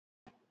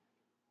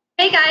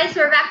Hey guys,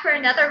 we're back for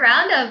another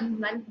round of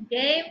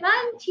Monday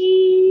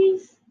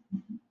Munchies.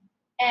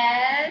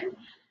 And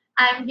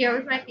I'm here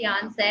with my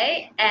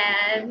fiance,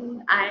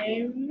 and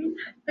I'm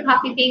the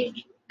Coffee Pink,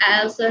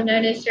 also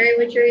known as Sherry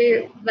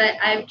Witchery, but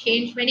I've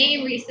changed my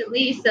name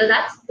recently, so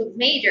that's the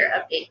major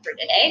update for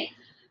today.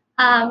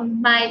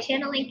 My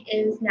channel link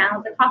is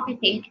now the Coffee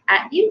Pink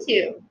at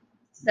YouTube.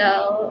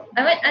 So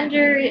I went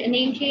under a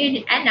name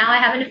change, and now I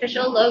have an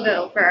official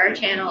logo for our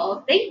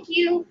channel. Thank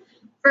you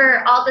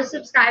for all the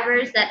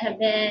subscribers that have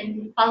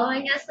been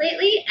following us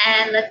lately,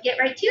 and let's get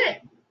right to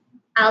it.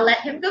 I'll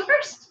let him go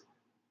first.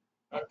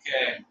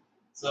 Okay,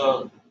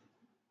 so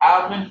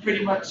I've been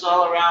pretty much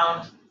all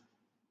around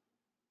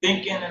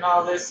thinking and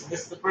all this, and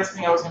this is the first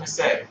thing I was going to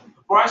say.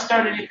 Before I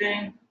start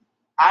anything,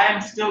 I am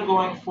still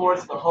going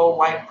towards the whole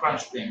white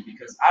crunch thing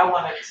because I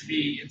want it to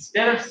be,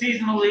 instead of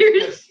seasonally,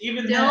 because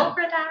even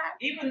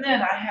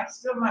then I have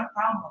still not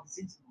found one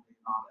seasonally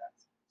and all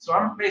that. So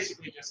I'm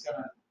basically just going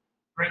to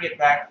bring it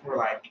back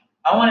for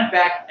I want it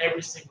back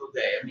every single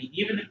day. I mean,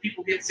 even if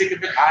people get sick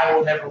of it, I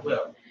will never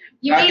will.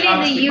 You mean in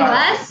the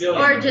U.S.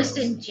 or just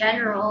in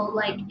general,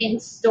 like in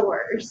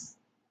stores?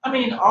 I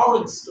mean, all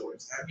in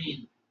stores. I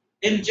mean,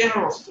 in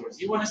general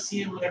stores. You want to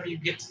see them whenever you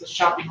get to the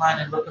shopping line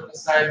and look up the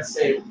side and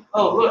say,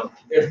 oh, look,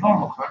 there's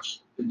normal crunch,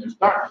 then there's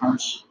dark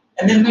crunch,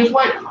 and then there's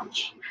white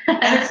crunch.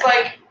 And it's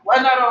like, why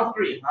not all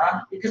three,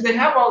 huh? Because they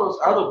have all those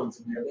other ones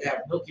in there. They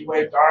have Milky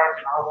Way Dark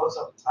and all those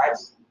other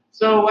types.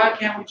 So why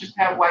can't we just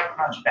have white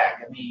crunch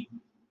back? I mean,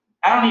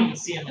 I don't even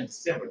see them in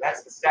December.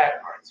 That's the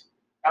sad part.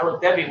 I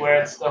looked everywhere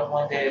and stuff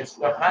one day and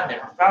stuff, and I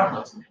never found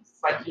those things.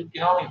 It's like you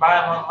can only buy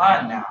them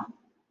online now.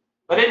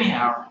 But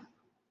anyhow,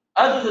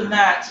 other than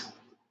that,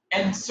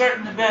 in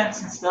certain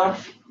events and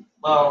stuff,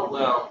 no,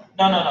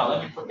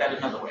 let me put that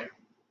another way.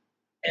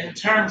 In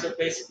terms of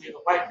basically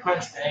the white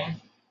crunch thing,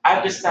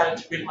 I've decided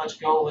to pretty much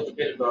go with a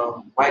bit of a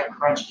white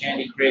crunch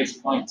candy craze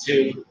point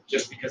two,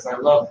 just because I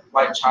love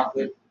white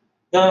chocolate.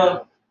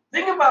 The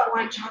thing about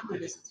white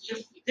chocolate is it's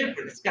just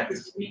different. It's got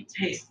this sweet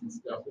taste and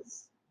stuff.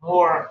 It's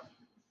more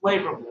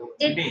flavorful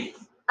to me.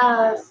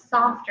 A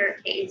softer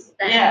taste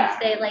than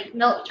say like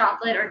milk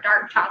chocolate or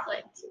dark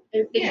chocolate.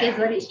 I think is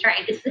what he's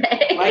trying to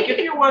say. Like if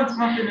you want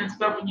something and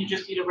stuff and you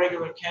just eat a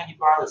regular candy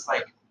bar that's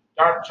like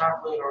dark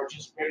chocolate or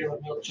just regular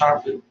milk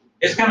chocolate,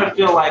 it's gonna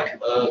feel like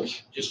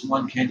just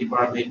one candy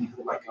bar made me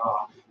feel like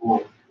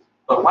full.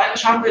 But white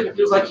chocolate, it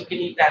feels like you can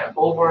eat that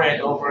over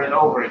and over and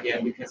over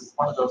again because it's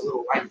one of those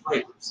little white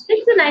flavors.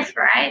 It's a nice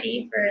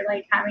variety for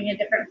like having a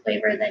different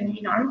flavor than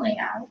you normally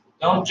have.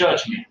 Don't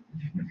judge me.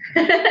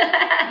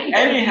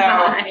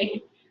 Anyhow,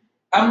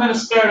 I'm going to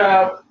start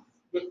out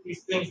with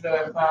these things that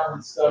I found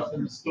and stuff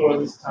in the store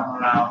this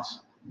time around.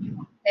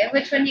 Okay,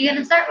 which one are you going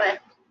to start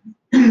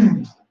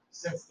with?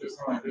 Since there's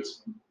only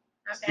this one.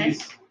 Okay.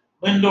 These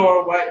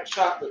Lindor white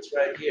chocolates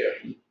right here.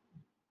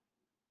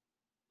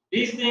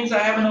 These things I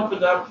haven't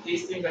opened up.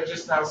 These things I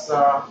just now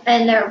saw.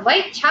 And they're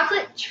white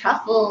chocolate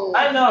truffles.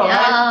 I know.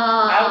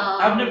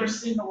 I've never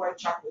seen the white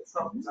chocolate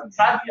truffles. I've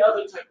tried the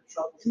other type of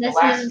truffles in the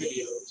last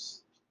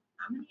videos.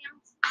 How many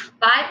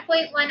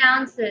ounces? 5.1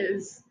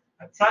 ounces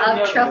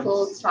of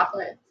truffles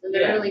chocolate. So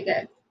they're really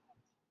good.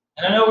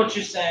 And I know what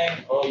you're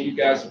saying. Oh, you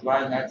guys are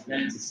buying that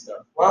fancy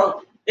stuff.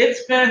 Well,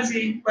 it's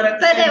fancy, but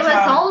at the same time. But it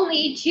was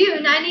only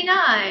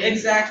 $2.99.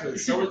 Exactly.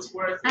 So it's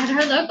worth it. At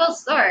our local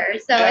store.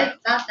 So it's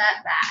not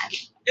that bad.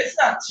 It's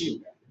not too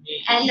bad.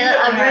 I mean, and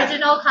the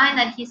original kind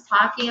that he's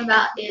talking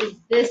about is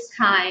this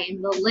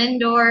kind, the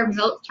Lindor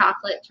milk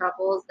chocolate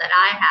truffles that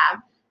I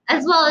have.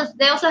 As well as,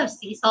 they also have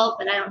sea salt,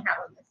 but I don't have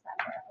them this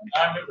time around.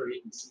 I remember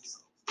eating sea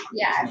salt.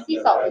 Yeah, sea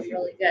salt was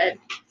really good.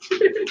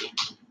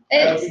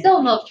 It's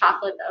still milk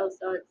chocolate though,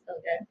 so it's still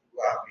good.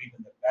 Wow,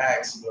 even the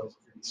bag smells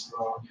pretty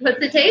strong.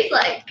 What's it taste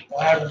like?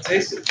 I haven't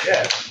tasted it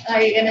yet.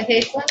 Are you gonna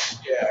taste one?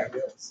 Yeah, I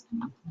guess.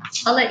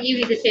 I'll let you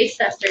be the taste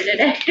tester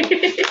today.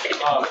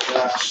 Oh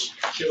gosh,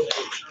 kill me.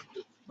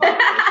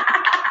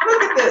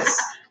 Look at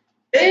this.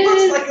 It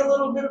looks like a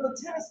little bit of a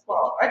tennis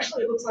ball.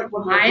 Actually, it looks like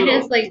one of those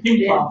little like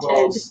ping pong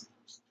balls.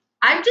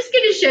 I'm just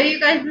gonna show you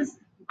guys this.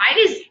 Mine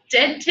is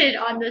dented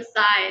on the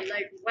side.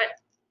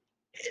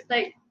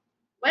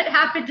 What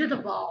happened to the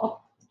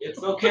ball?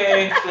 It's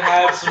okay to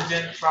have some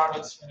dented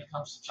products when it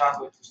comes to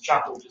chocolate, because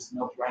chocolate will just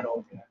melt right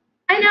over it.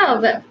 I know,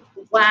 but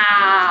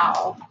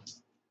wow.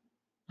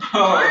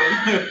 Oh.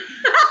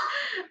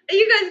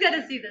 You guys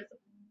gotta see this.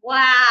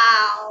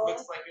 Wow.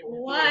 Looks like it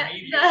went through a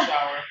meteor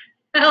shower.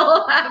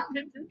 Hell happened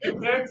to this?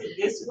 Compared to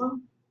this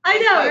one? I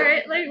know,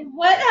 right? Like,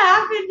 what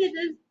happened to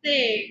this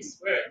thing? I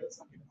swear, it looks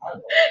like an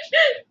eyeball.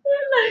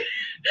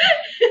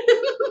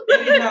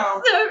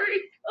 Anyhow, so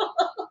cool.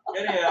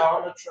 Anyhow,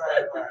 I'm gonna try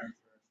it out.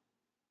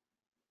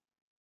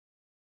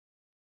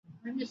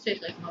 I'm just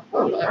tasting like my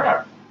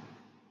polar.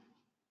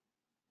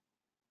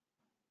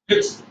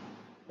 It's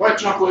white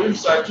chocolate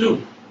inside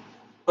too,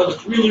 but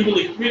it's really,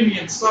 really creamy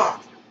and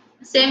soft.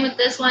 Same with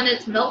this one.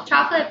 It's milk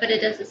chocolate, but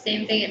it does the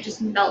same thing. It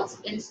just melts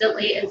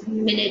instantly as the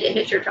minute it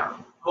hits your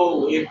tongue.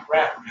 Holy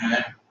crap,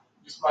 man!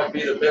 This might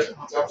be the best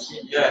ones I've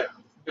seen yet.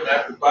 I'm gonna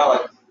have to buy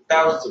like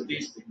thousands of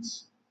these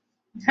things.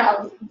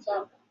 Thousands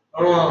of.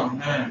 Oh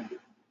man.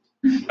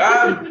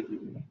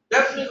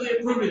 Definitely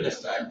approving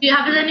this time. If you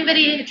have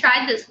anybody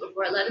tried this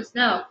before, let us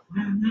know.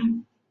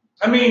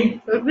 I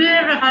mean, We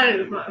never had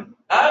it before.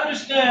 I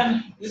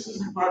understand this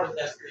isn't part of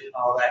Nestle and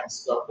all that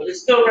stuff, but it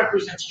still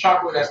represents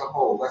chocolate as a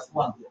whole. That's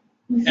one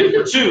thing. And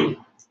for two,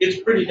 it's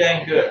pretty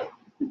dang good.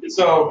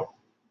 So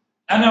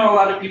I know a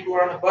lot of people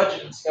are on a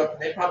budget and stuff,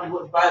 and they probably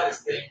wouldn't buy this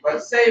thing.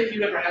 But say if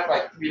you ever have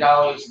like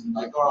 $3 and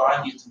like, oh,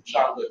 I need some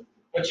chocolate,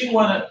 but you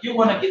wanna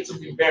get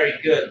something very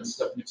good and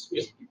stuff and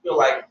exquisite. You feel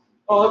like,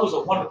 oh, it was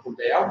a wonderful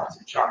day. I want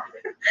some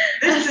chocolate.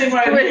 This thing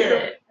right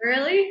here,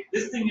 Really?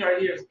 this thing right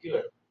here is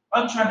good.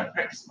 I'm trying to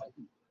practice my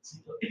good.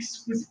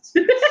 Exquisite.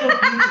 It's so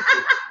beautiful.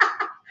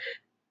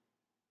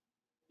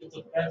 It's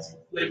a fancy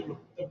flavor,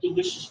 a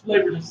delicious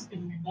flavor that's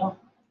in me now.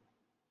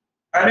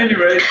 At any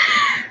rate,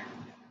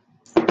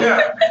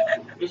 yeah,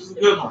 this is a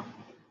good one.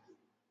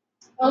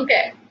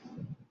 Okay.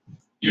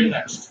 You're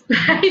next.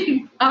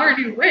 I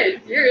already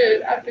went.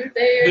 You're after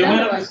saying They went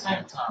another at one. the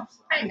same time. So.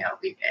 I know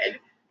we did.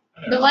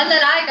 I The know. one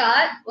that I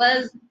got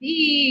was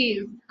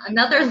these.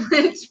 Another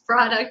Lynch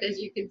product, as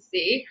you can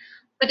see.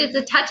 But it's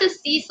a touch of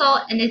sea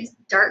salt and it's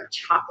dark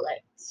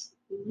chocolate.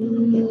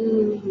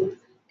 Ooh.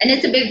 And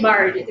it's a big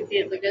bar. You can see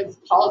it's like as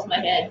tall as my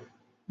head.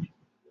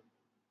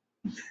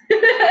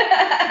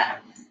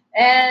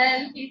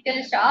 And he's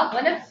going to show off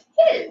one of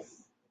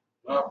his.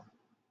 Well,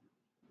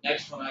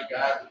 next one I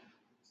got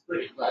is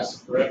pretty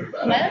classic for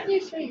everybody. Why don't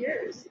you show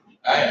yours?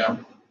 I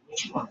am.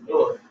 Which one?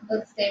 Oh,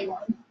 Let's say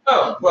one.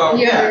 oh well,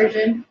 Your yeah.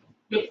 version.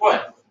 Good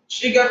point.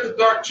 She got the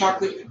dark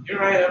chocolate, and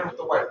here I am with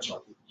the white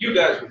chocolate. You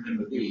guys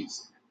remember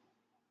these.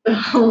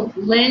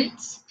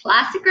 Lindt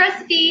classic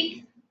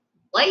recipe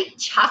white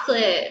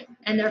chocolate,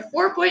 and they're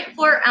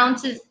 4.4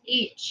 ounces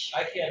each.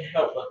 I can't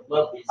help but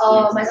love these.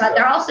 Oh my god,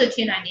 they're also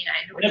 $2.99,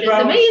 which is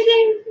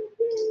amazing.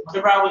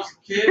 Whenever I was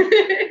a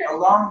kid, a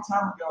long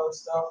time ago and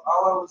stuff,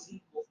 all I was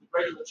eating was the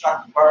regular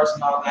chocolate bars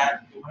and all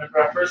that. But whenever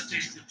I first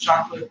tasted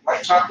chocolate,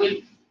 white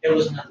chocolate, it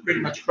was in a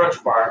pretty much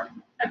crunch bar.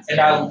 And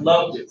I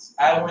loved it.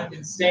 I went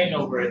insane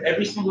over it.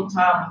 Every single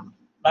time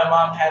my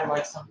mom had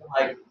like something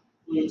like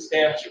food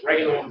stamps or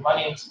regular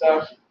money and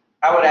stuff,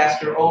 I would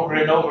ask her over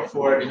and over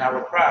for it, and I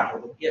would cry. I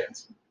would get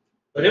it.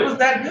 But it was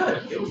that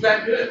good. It was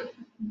that good.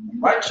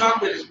 White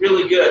chocolate is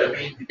really good. I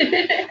mean,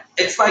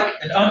 it's like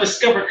an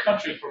undiscovered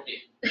country for me.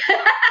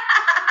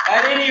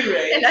 At any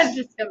rate, An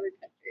undiscovered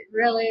country,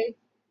 really?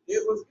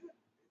 it was good.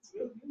 It's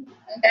really good.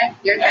 Okay,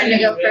 your turn to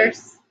go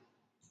first.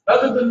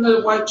 Other than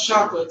the white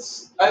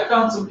chocolates, I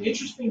found some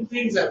interesting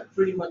things that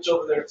pretty much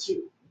over there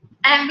too.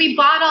 And we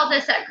bought all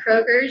this at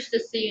Kroger's,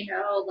 just so you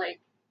know. Like,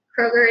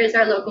 Kroger is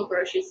our local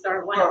grocery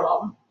store, one of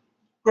them.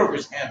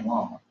 Kroger's and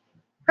Walmart.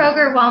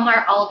 Kroger,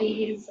 Walmart,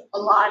 Aldi's, a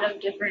lot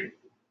of different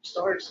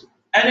stores.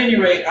 At any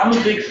rate, I'm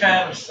a big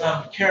fan of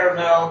some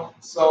caramel,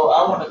 so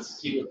I wanted to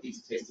see what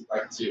these tasted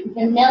like too.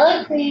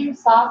 Vanilla cream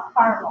soft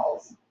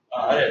caramels.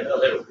 I didn't know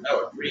they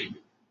were green,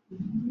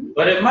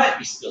 but it might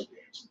be still good.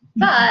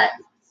 But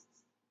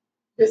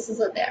this is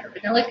what they are.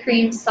 Vanilla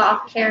cream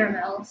soft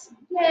caramels.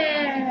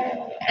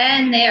 Yay!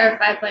 And they are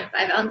 5.5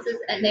 ounces,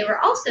 and they were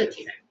also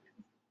 $2.99.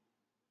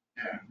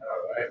 Yeah,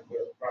 all right, what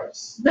a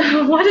price.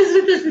 What is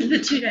with this in the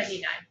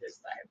 $2.99 this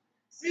time?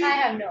 See, I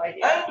have no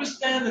idea. I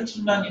understand the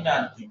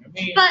 $2.99 thing. I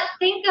mean, But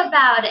think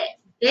about it.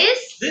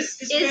 This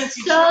this is is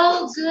fancy so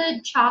chocolate.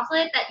 good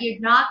chocolate that you're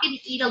not going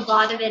to eat a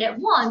lot of it at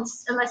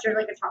once unless you're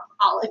like a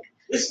chocoholic.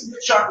 This is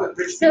the chocolate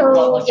rich So, people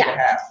don't want you to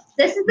yeah. have.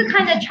 This is the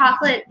kind of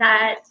chocolate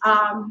that,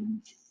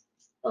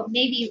 well,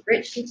 maybe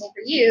rich people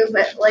for you,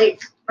 but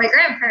like my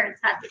grandparents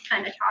had this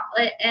kind of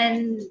chocolate,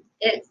 and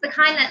it's the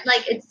kind that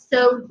like it's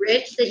so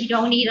rich that you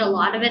don't eat a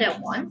lot of it at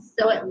once,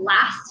 so it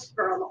lasts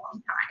for a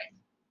long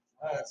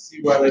time. I see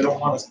why they don't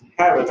want us to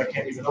have it. I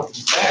can't even open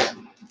the bag.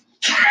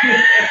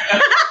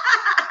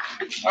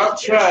 I'll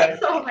try.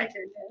 Oh my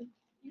goodness.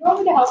 You want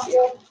me to help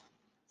you?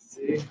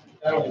 See,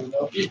 I don't even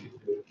know if you can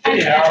do it.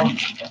 Anyhow,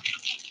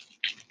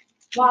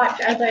 Watch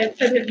as I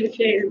put in the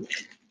shade.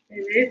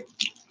 Maybe.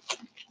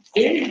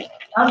 see,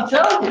 I'm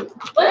telling you.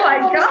 Oh my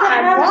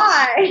god,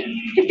 why?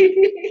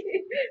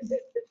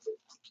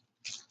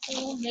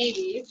 Oh,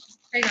 maybe.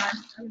 Hang on,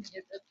 I'm gonna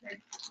get this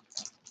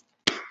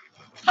thing.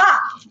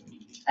 Ha!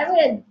 I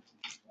win.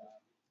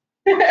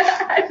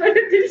 I put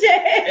it to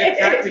shade. It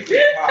practically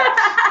popped.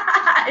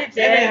 I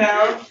did.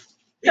 Anyhow,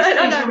 these I don't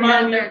things know if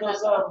remind you me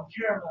guys of are- those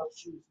caramel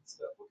chews and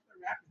stuff. What's the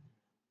wrapping?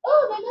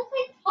 Oh, they look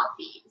like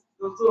toffees.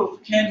 Those little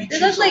candy They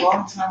chews look a long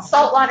like time ago.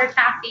 saltwater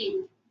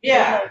taffy.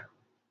 Yeah,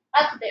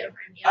 That's what they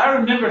remind me I of.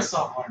 remember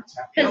saltwater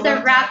taffy. Because I they're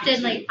love wrapped taffy in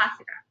too. like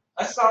plastic wrap.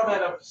 I saw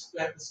that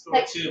at the store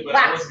Like too, but I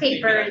wax wasn't thinking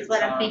paper at is the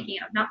what I'm time. thinking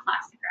of, not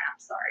plastic wrap,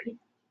 sorry.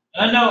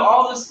 I know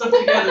all this stuff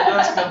together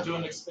does come to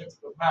an expensive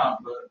amount,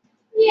 but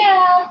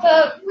Yeah,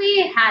 but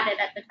we had it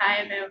at the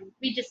time and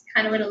we just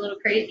kind of went a little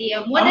crazy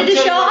and I'm wanted gonna to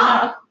tell show you right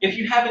off. now, if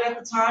you have it at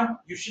the time,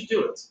 you should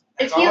do it.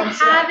 That's If all you I'm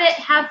have saying. it,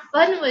 have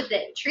fun with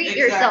it. Treat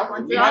yourself Exactly.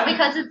 once We in a while haven't-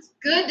 because it's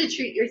good to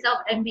treat yourself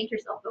and make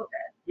yourself feel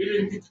good. We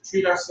didn't get to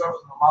treat ourselves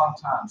in a long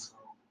time, so.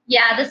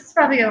 Yeah, this is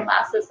probably going to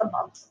last us a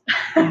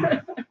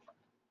month.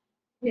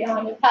 To be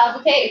honest,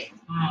 how's it taste?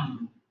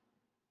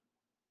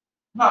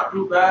 Not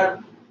too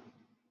bad.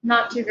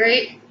 Not too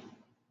great.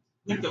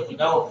 I think the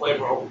vanilla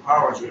flavor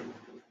overpowers it.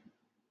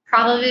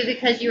 Probably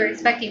because you were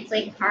expecting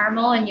plain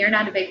caramel and you're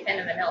not a big fan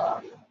of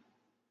vanilla.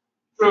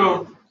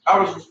 True. I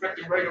was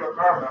expecting regular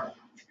caramel.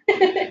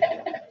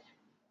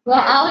 Well,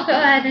 I'll go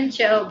ahead and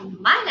show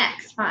my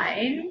next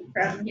find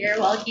from here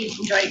while he's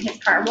enjoying his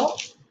caramel.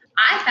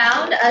 I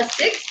found a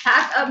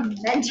 6-pack of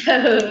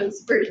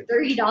Mentos for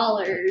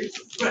 $3.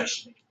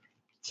 Fresh.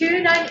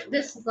 $2.90.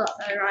 This is also,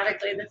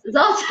 ironically, this is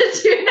also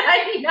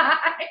 $2.99.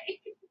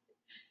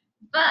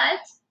 But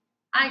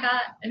I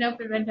got an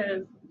open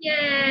Mentos.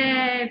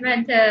 Yay,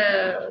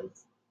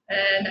 Mentos!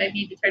 And I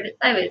need to turn it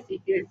sideways so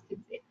you guys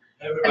can see.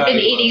 I've been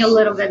eating a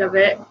little bit of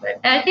it, but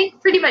I think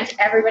pretty much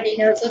everybody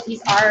knows what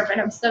these are, but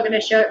I'm still going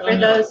to show it for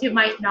those who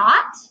might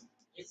not.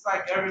 It's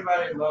like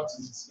everybody loves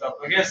this stuff.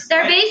 I guess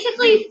they're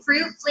basically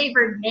fruit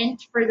flavored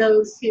mint for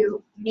those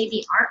who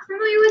maybe aren't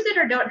familiar with it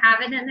or don't have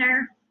it in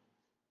their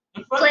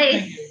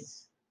place. Thing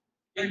is,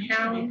 it used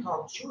to be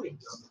called chewing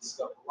gum and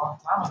stuff a long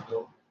time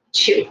ago.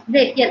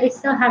 They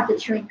still have the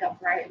chewing gum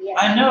variety.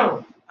 I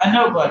know,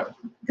 but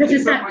because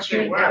it's not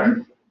chewing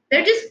gum.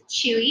 They're just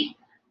chewy.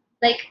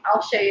 Like,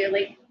 I'll show you.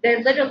 Like,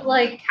 they're little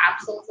like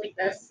capsules like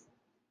this.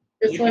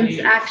 This one's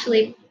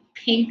actually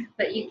pink,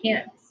 but you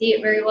can't see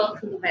it very well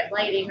because of my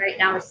lighting right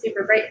now. It's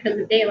super bright because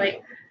of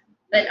daylight.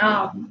 But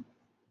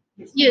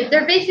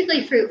they're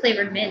basically fruit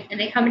flavored mint, and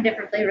they come in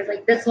different flavors.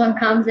 Like this one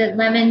comes in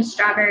lemon,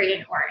 strawberry,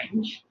 and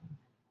orange.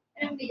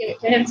 And I'm gonna give it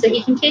to him so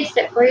he can taste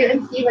it for you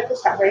and see what the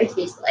strawberry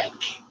tastes like.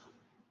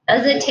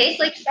 Does it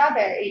taste like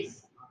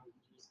strawberries?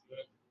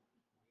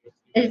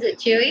 Is it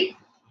chewy?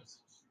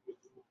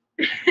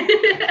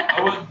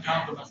 I wouldn't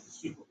count them as the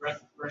super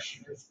breath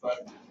fresheners,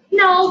 but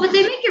no, but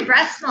they make your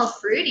breath smell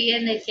fruity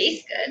and they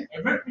taste good.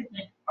 It makes me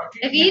think,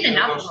 if you eat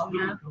enough of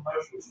them,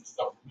 commercials and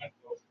stuff.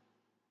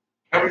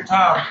 Every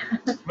time,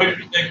 it makes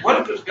me think,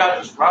 what if this guy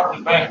just robbed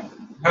the bank,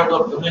 held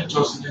up the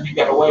Mentos, and then he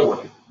got away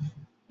with it?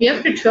 You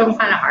have to chew them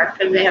kind of hard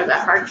because they have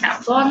that hard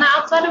capsule on the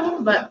outside of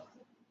them, but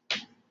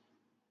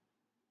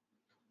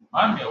it's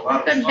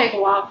going to take a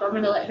while, so I'm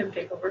going to let him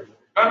take over.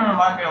 Kind of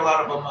remind me a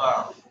lot of them,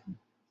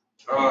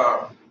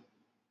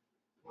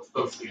 what's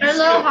those things? They're a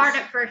little hard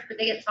at first, but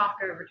they get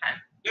softer over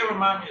time. They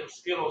remind me of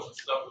Skittles and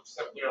stuff,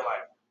 except they're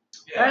like,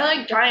 they're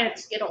like giant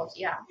Skittles,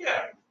 yeah.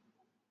 Yeah.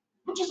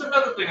 Which is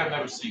another thing I've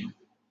never seen.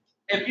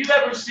 If you've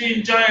ever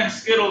seen giant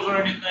Skittles or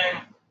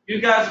anything, you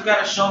guys have got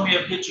to show me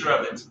a picture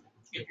of it.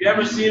 If you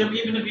ever see them,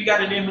 even if you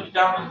got an image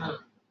down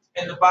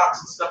in the box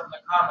and stuff in the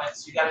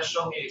comments, you got to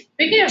show me.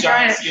 Speaking of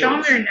giant, show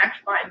them your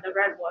next find, the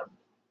red one.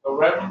 The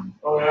red one?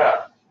 Oh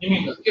yeah. You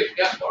mean the Kit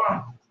Kat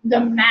bar? The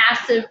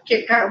massive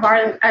Kit Kat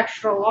bar that's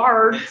extra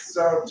large. It's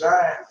so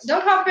giant.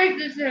 Look how big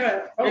this is.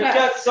 Okay. It's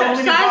got so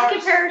many size bars.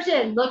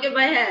 Comparison. Look at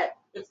my head.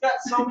 It's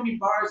got so many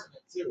bars in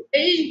it too. It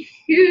is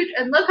huge,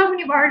 and look how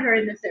many bars are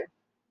in this thing.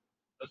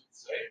 Does it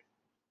say?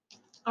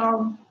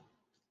 I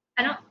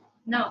don't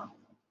know.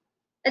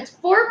 It's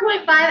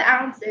 4.5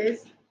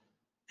 ounces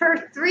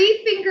per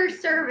 3-finger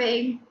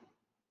serving.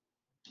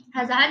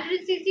 Has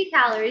 160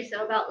 calories,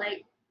 so about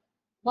like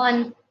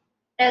one.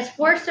 It has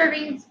 4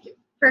 servings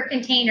per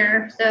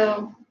container,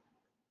 so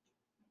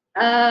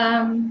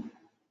a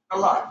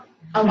lot.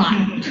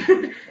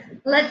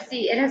 Let's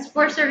see. It has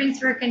 4 servings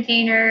per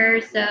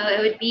container, so it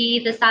would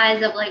be the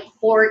size of like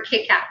 4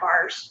 Kit Kat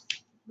bars,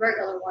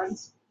 regular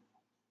ones.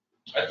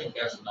 I think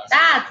that's a nice.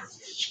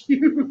 That's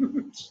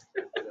huge.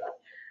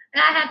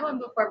 And I had one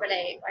before, but I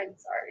ate mine.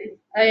 Sorry,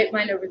 I ate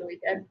mine over the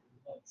weekend.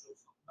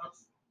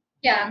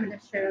 Yeah, I'm gonna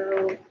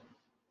show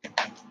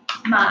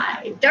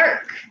my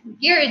dark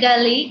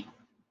Ghirardelli.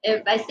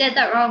 If I said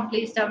that wrong,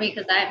 please tell me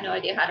because I have no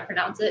idea how to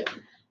pronounce it.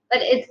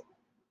 But it's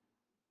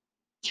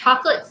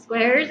chocolate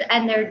squares,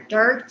 and they're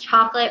dark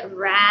chocolate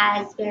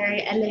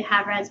raspberry, and they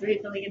have raspberry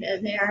filling in it,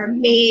 and they are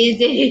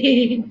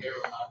amazing.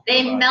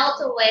 They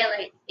melt away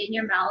like in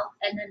your mouth,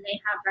 and then they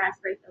have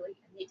raspberry filling,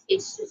 and they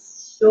taste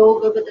just so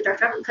good with the dark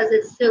chocolate because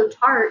it's so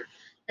tart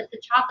that the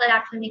chocolate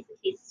actually makes it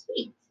taste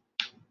sweet.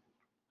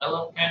 I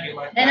love candy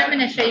like and that. I'm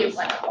going to show you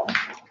one of them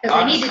because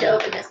I needed to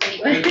open this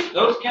anyway.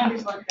 Those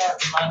candies like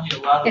that remind me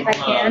a lot of if I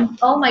can.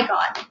 Oh my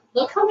god.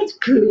 Look how much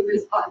glue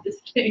is on this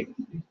thing.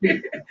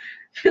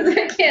 Because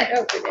I can't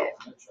open it.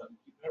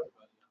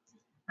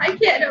 I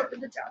can't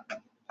open the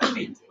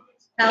chocolate.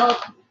 Help.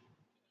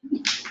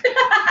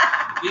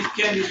 These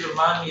candies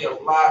remind me a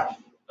lot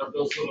of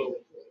those little.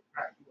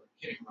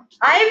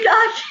 I'm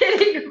not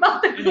kidding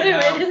about the glue.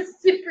 It is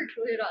super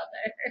glued on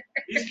there.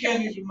 These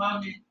candies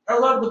remind me. I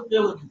love the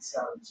filling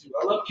inside of it too.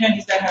 I love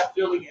candies that have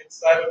filling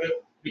inside of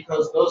it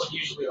because those are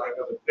usually like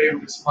other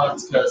favorite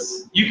ones.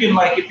 Because you can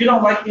like, if you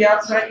don't like the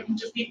outside, you can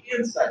just eat the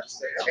inside. Just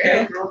say,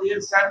 okay, throw the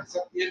inside,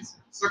 suck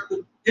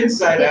the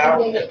inside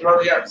out, and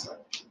throw the outside.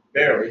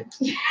 Barely.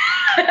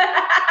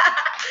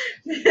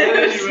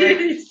 Anyway.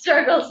 He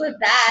struggles with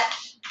that.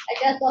 I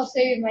guess I'll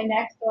show you my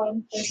next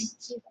one since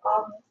she's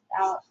almost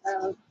out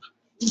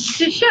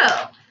to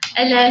show.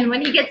 And then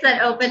when he gets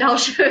that open, I'll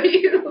show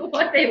you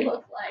what they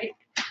look like.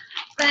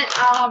 But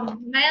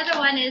my other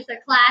one is a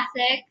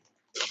classic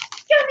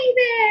gummy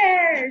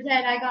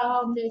and I got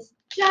home this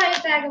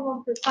giant bag of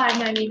them for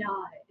 $5.99.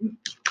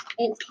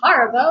 It's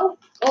Haribo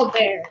Gold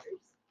Bears,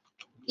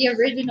 the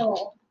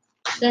original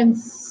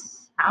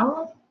since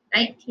how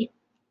 19.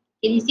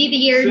 Can you see the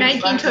year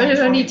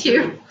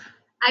 1922?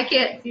 I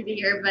can't see the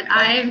year, but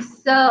I've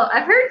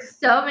heard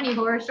so many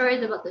horror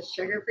stories about the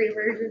sugar-free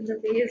versions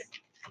of these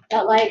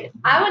that like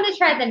I want to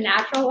try the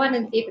natural one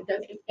and see if it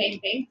does the same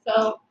thing.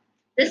 So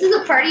this is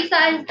a party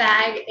size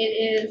bag. It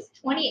is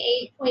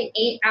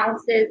 28.8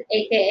 ounces,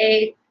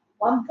 aka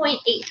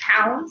 1.8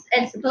 pounds.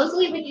 And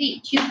supposedly when you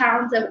eat 2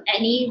 pounds of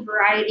any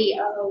variety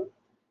of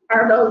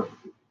Haribo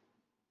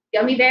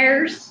gummy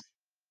bears,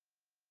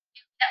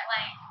 you get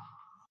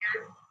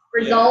like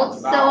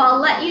results. So I'll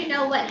let you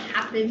know what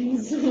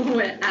happens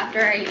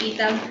after I eat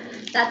them.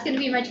 That's going to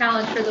be my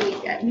challenge for the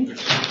weekend.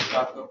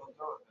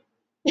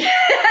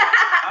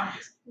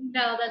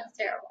 No, that's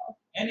terrible.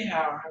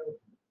 Anyhow,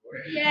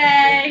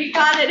 yay,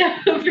 got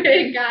it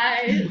open,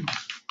 guys.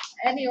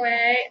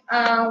 Anyway,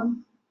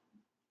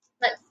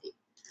 let's see.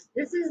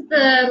 This is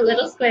the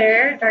little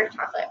square dark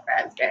chocolate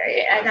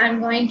raspberry, and I'm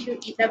going to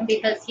eat them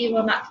because he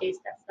will not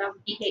taste that stuff.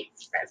 He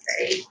hates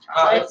raspberry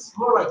chocolate. It's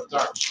more like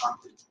dark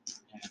chocolate.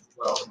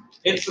 Well,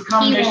 it's a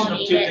combination of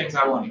two things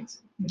I won't eat.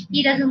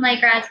 He doesn't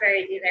like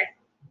raspberries either.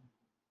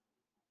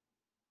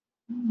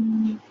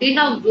 See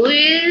how gooey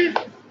it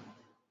is?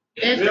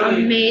 It's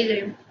really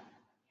amazing.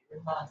 It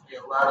reminds me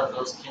a lot of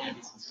those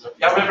candies and stuff.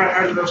 Y'all ever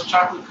heard of those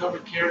chocolate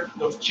covered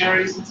those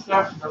cherries and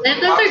stuff? Those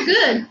are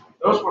good.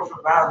 Those were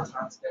for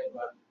Valentine's Day,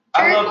 but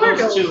I love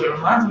those too. It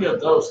reminds me of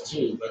those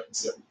too, but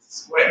it's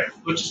square,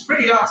 which is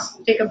pretty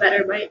awesome. Take a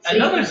better bite. So I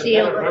know there's a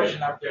better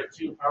version out there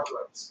too, probably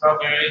like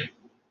strawberry,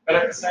 but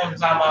at the same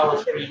time, I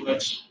was pretty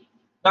much.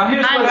 Now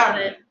here's what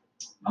happened.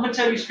 I'm gonna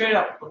tell you straight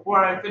up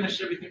before I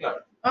finish everything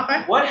up.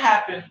 Okay. What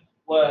happened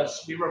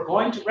was we were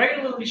going to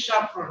regularly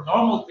shop for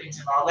normal things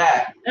and all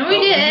that. And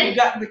we did. When we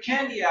got in the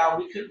candy aisle,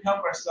 we couldn't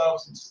help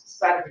ourselves and just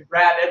decided to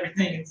grab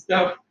everything and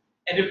stuff.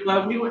 And if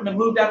we wouldn't have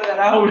moved out of that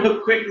aisle real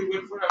quickly, we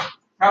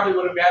probably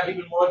would have grabbed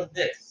even more than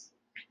this.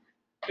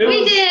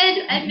 We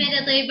did,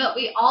 admittedly, but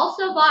we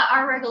also bought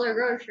our regular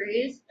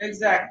groceries.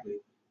 Exactly.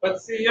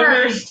 But see,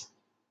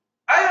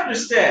 I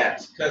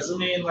understand, because,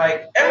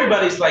 like,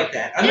 everybody's like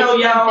that. I know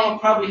y'all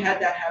probably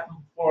had that happen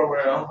before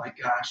where, oh my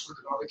gosh, look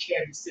at all the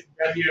candy sitting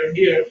right here and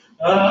here.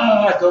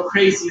 I go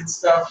crazy and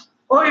stuff.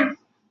 Or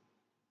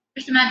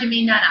just imagine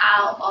being down the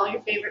aisle of all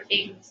your favorite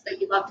things that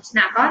you love to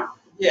snack on.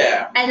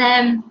 Yeah. And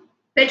then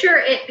picture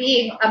it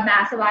being a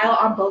massive aisle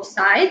on both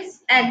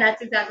sides, and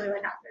that's exactly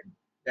what happened.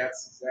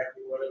 That's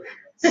exactly what it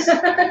was.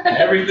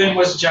 Everything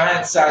was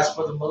giant size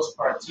for the most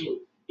part,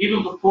 too.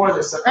 Even before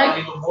this, I found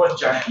even more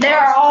giant.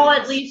 They're all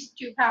at least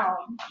 2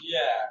 pounds. Yeah.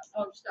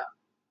 Of stuff.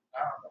 I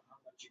don't know how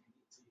much you can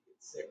eat till you get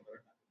sick, but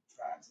I'm not going to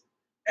try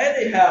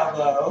it.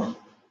 Anyhow,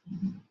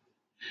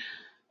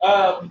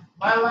 though,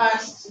 my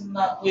last and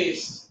not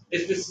least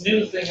is this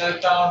new thing I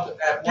found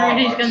at Walmart.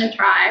 Rudy's going to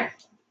try.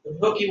 The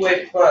Milky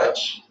Way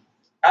fudge.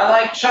 I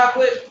like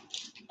chocolate,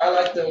 I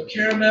like the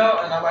caramel,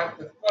 and I like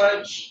the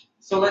fudge.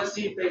 So let's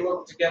see if they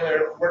work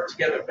together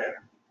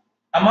better.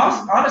 I'm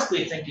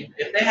honestly thinking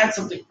if they had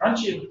something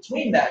crunchy in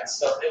between that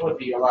stuff, it would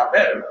be a lot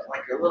better.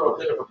 Like a little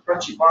bit of a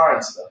crunchy bar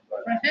and stuff. But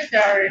I think they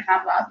already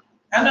have that.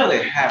 I know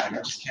they have it.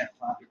 I just can't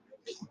find it.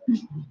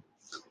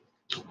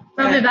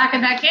 Probably back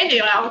in that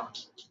candy aisle.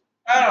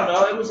 I don't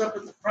know. It was up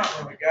at the front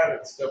when we got it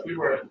and stuff. We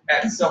were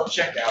at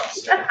self-checkout.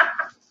 So.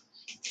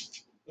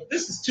 But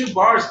this is 2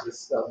 bars of this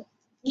stuff.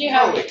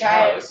 Holy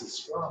cow, this is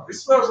strong.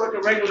 This smells like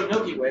a regular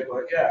Milky Way,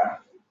 but yeah.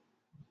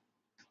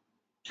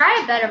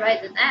 Try a better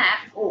bite than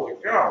that. Holy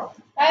cow.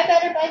 Try a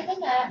better bite than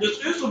that. This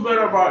is a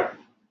better bite.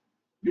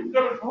 You've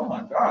never, oh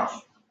my gosh.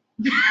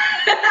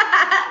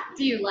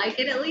 Do you like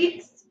it at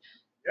least?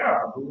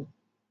 Yeah.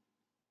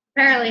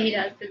 Apparently he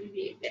does because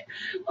he eats it.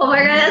 Well,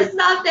 we're going to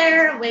stop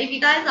there, wave you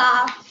guys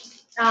off.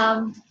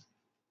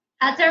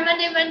 That's our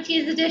Monday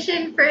Munchies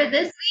edition for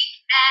this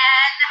week.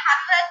 And have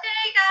a good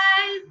day,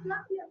 guys.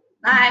 Love you.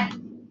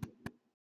 Bye.